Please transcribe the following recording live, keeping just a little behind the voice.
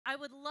I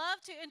would love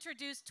to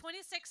introduce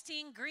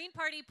 2016 Green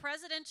Party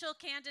presidential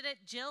candidate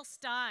Jill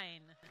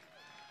Stein.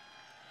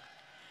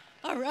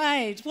 All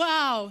right.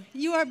 Wow,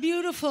 you are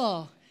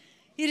beautiful.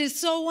 It is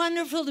so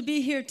wonderful to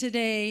be here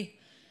today,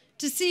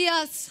 to see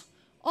us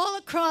all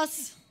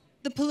across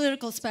the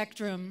political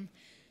spectrum.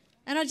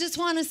 And I just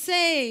want to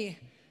say,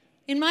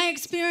 in my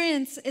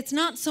experience, it's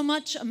not so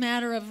much a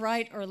matter of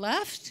right or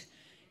left.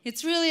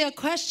 It's really a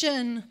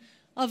question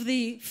of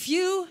the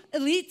few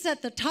elites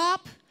at the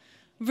top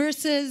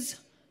versus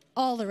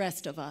all the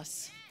rest of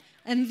us.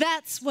 And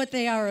that's what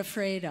they are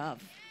afraid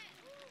of.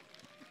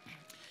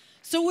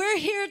 So we're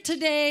here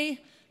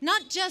today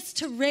not just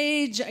to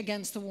rage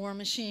against the war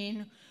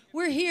machine.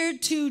 We're here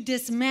to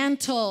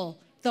dismantle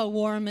the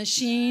war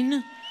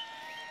machine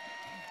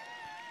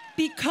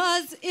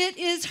because it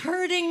is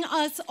hurting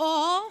us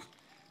all.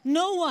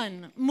 No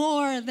one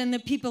more than the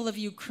people of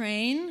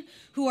Ukraine,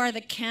 who are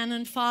the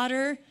cannon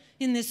fodder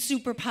in this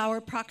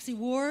superpower proxy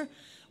war.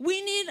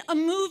 We need a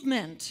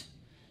movement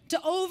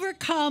to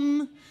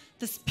overcome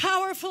the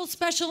powerful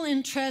special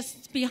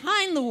interests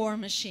behind the war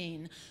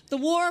machine, the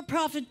war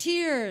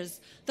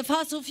profiteers, the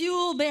fossil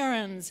fuel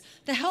barons,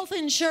 the health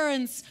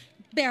insurance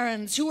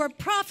barons who are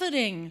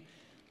profiting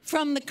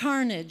from the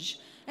carnage.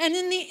 And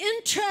in the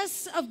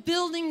interests of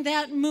building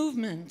that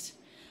movement,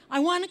 I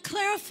want to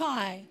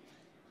clarify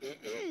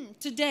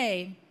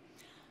today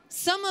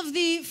some of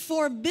the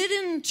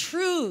forbidden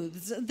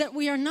truths that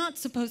we are not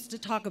supposed to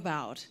talk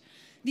about.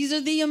 These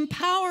are the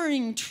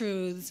empowering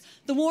truths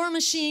the war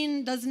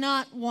machine does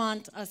not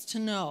want us to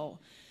know.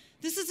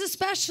 This is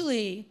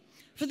especially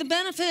for the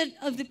benefit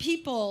of the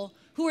people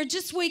who are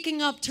just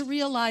waking up to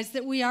realize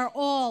that we are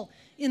all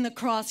in the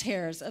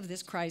crosshairs of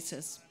this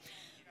crisis.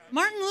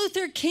 Martin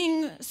Luther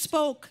King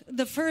spoke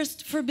the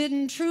first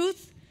forbidden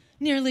truth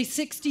nearly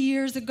 60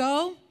 years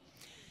ago,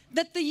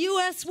 that the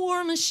U.S.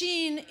 war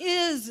machine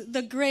is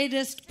the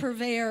greatest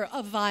purveyor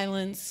of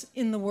violence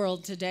in the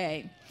world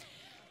today.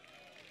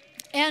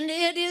 And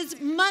it is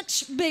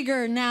much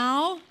bigger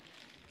now,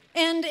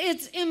 and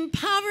it's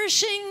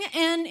impoverishing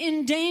and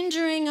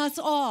endangering us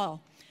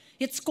all.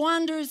 It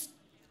squanders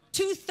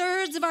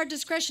 2/3 of our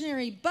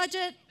discretionary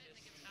budget.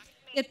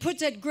 It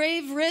puts at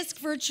grave risk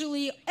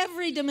virtually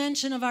every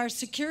dimension of our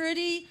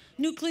security: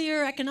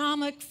 nuclear,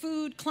 economic,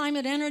 food,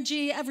 climate,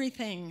 energy,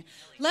 everything.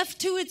 Left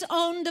to its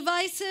own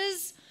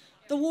devices,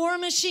 the war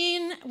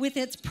machine, with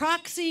its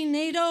proxy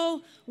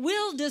NATO,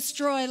 will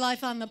destroy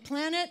life on the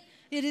planet.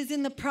 It is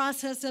in the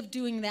process of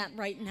doing that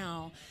right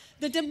now.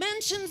 The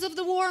dimensions of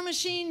the war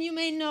machine, you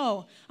may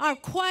know, are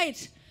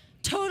quite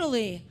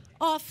totally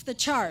off the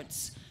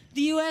charts.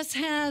 The U.S.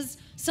 has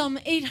some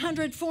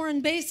 800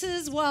 foreign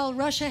bases, while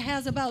Russia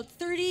has about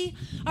 30.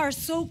 Our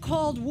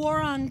so-called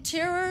war on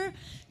terror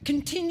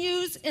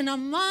continues in a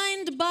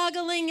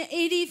mind-boggling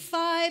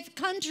 85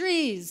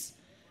 countries.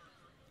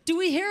 Do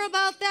we hear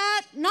about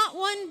that? Not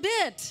one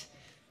bit.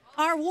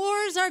 Our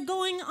wars are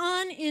going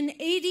on in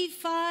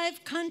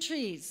 85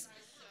 countries.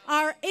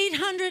 Our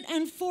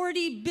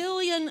 $840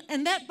 billion,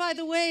 and that, by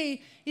the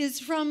way, is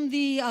from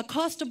the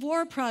Cost of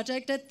War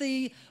project at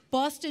the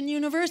Boston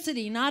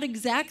University, not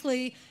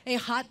exactly a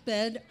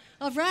hotbed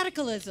of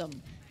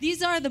radicalism.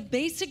 These are the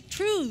basic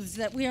truths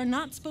that we are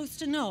not supposed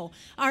to know.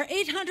 Our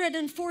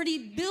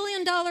 $840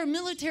 billion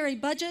military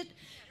budget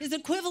is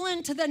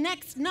equivalent to the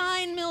next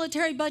 9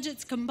 military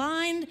budgets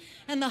combined,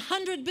 and the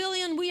 $100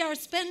 billion we are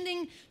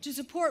spending to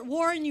support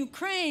war in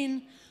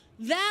Ukraine,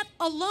 that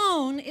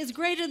alone is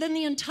greater than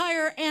the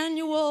entire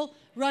annual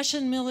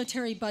Russian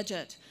military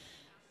budget.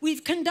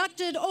 We've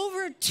conducted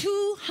over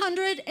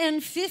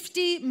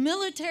 250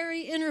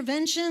 military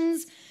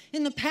interventions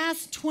in the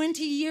past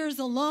 20 years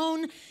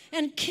alone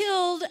and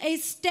killed a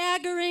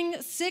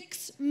staggering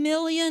 6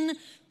 million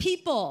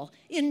people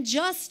in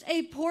just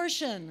a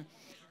portion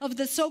of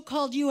the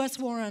so-called U.S.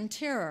 war on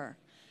terror.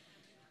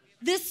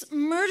 This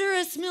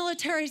murderous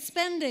military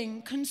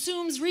spending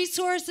consumes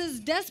resources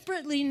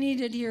desperately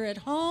needed here at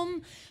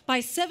home by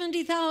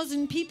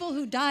 70,000 people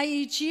who die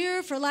each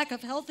year for lack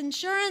of health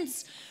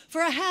insurance,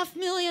 for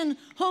 500,000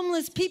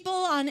 homeless people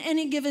on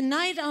any given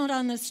night out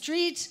on the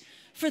street,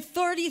 for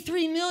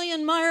 33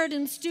 million mired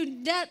in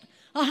student debt,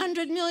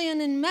 100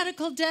 million in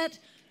medical debt,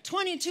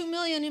 22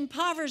 million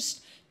impoverished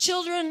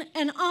children,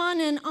 and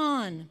on and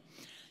on.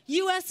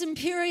 U.S.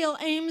 imperial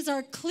aims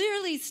are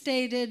clearly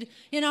stated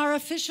in our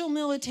official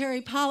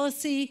military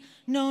policy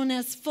known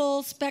as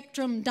full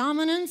spectrum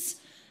dominance,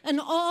 an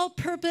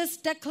all-purpose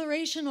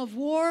declaration of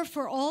war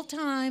for all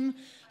time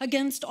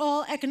against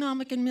all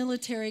economic and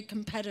military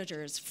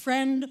competitors,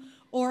 friend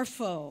or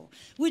foe,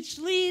 which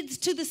leads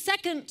to the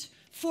second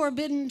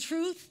forbidden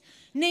truth,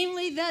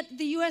 namely that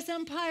the U.S.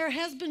 empire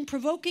has been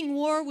provoking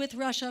war with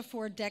Russia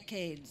for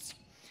decades.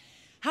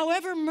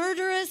 However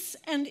murderous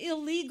and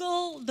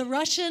illegal the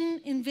Russian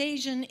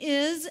invasion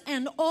is,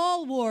 and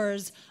all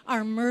wars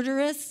are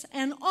murderous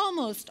and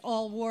almost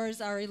all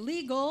wars are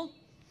illegal,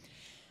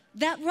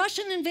 that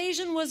Russian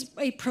invasion was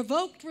a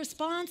provoked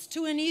response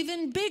to an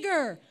even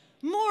bigger,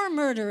 more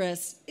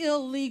murderous,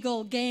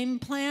 illegal game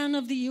plan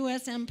of the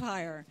U.S.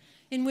 empire,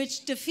 in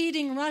which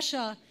defeating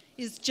Russia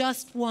is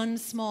just one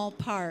small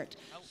part.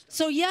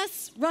 So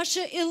yes,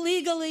 Russia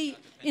illegally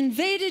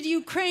invaded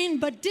Ukraine,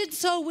 but did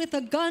so with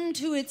a gun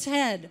to its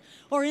head,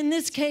 or in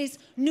this case,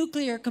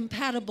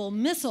 nuclear-compatible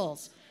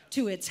missiles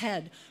to its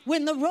head.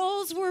 When the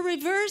roles were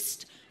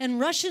reversed and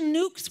Russian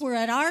nukes were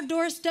at our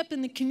doorstep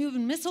in the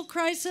Cuban Missile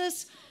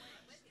Crisis,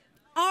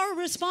 our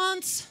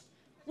response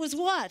was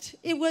what?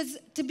 It was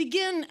to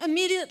begin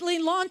immediately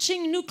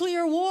launching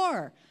nuclear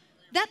war.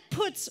 That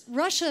puts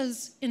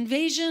Russia's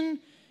invasion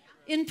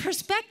in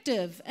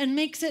perspective and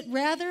makes it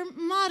rather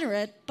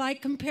moderate by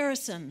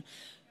comparison.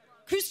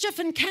 Khrushchev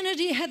and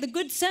Kennedy had the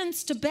good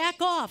sense to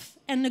back off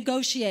and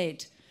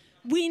negotiate.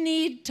 We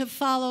need to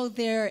follow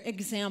their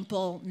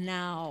example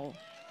now.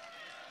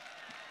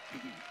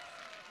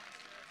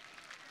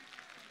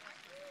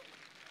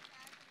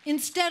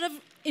 Instead of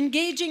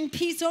engaging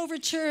peace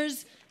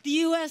overtures, the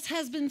U.S.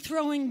 has been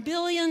throwing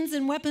billions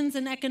in weapons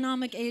and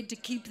economic aid to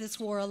keep this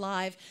war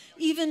alive,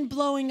 even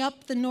blowing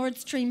up the Nord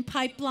Stream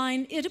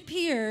pipeline, it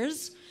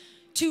appears,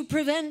 to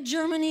prevent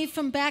Germany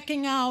from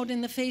backing out in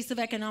the face of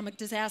economic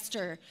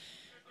disaster.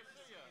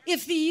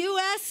 If the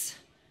U.S.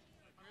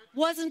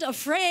 wasn't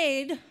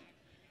afraid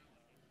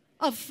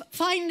of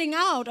finding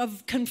out,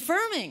 of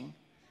confirming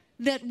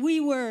that we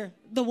were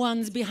the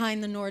ones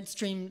behind the Nord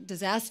Stream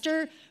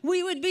disaster,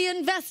 we would be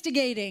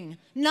investigating,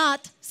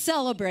 not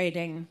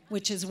celebrating,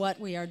 which is what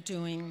we are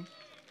doing.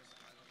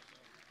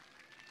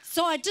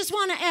 So I just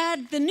want to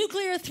add, the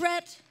nuclear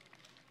threat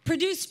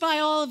produced by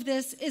all of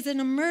this is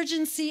an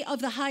emergency of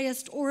the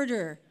highest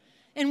order,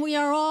 and we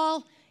are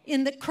all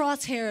in the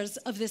crosshairs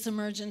of this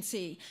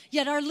emergency.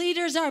 Yet our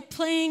leaders are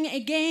playing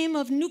a game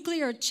of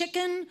nuclear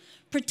chicken,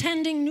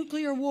 pretending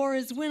nuclear war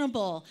is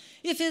winnable.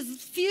 If as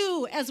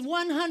few as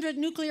 100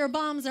 nuclear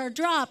bombs are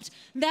dropped,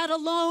 that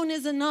alone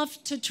is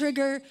enough to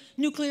trigger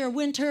nuclear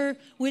winter,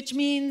 which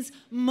means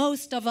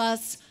most of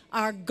us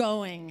are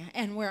going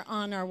and we're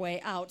on our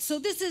way out. So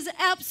this is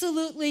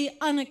absolutely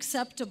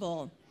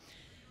unacceptable.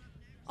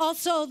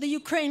 Also, the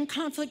Ukraine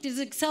conflict is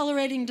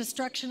accelerating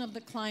destruction of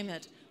the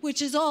climate,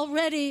 which is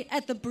already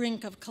at the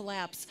brink of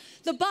collapse.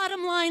 The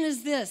bottom line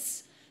is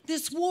this: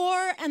 this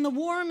war and the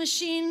war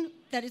machine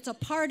that it's a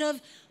part of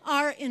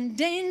are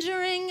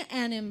endangering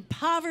and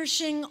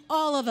impoverishing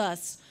all of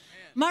us.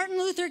 Martin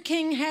Luther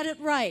King had it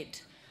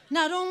right,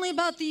 not only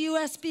about the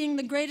U.S. being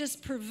the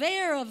greatest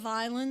purveyor of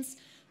violence,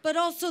 but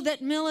also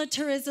that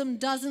militarism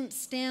doesn't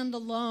stand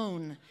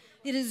alone.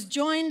 It is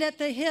joined at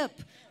the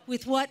hip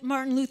with what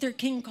Martin Luther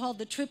King called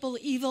the triple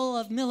evil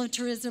of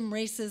militarism,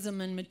 racism,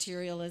 and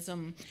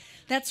materialism.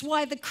 That's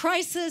why the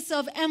crisis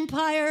of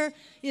empire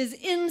is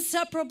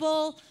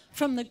inseparable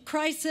from the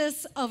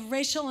crisis of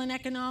racial and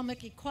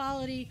economic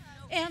equality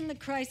and the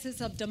crisis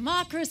of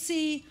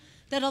democracy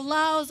that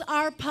allows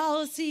our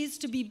policies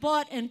to be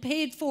bought and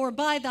paid for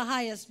by the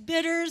highest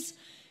bidders,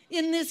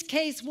 in this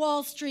case,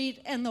 Wall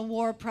Street and the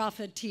war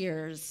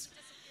profiteers.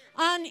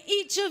 On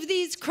each of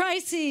these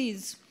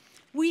crises,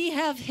 we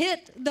have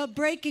hit the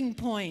breaking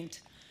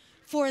point.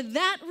 For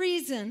that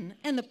reason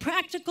and the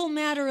practical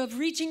matter of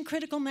reaching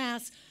critical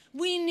mass,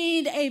 we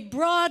need a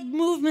broad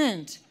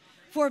movement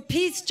for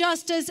peace,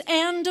 justice,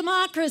 and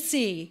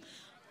democracy,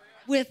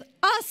 with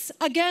us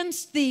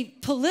against the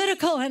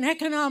political and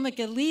economic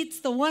elites,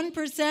 the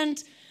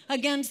 1%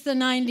 against the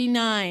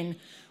 99.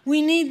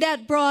 We need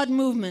that broad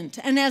movement.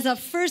 And as a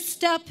first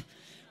step,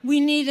 we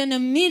need an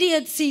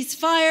immediate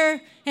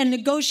ceasefire and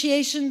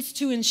negotiations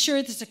to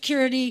ensure the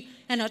security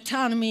and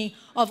autonomy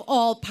of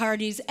all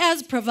parties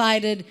as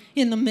provided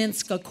in the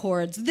Minsk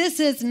Accords. This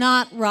is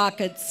not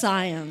rocket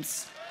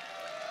science.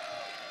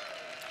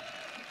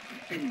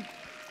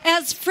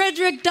 As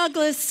Frederick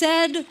Douglass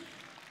said,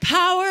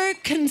 power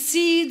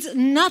concedes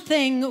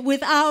nothing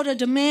without a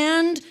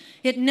demand.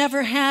 It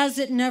never has,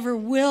 it never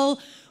will.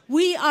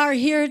 We are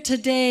here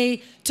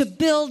today to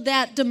build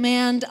that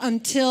demand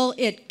until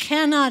it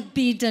cannot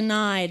be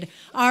denied.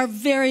 Our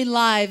very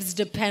lives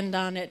depend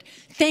on it.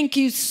 Thank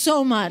you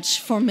so much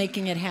for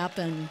making it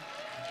happen.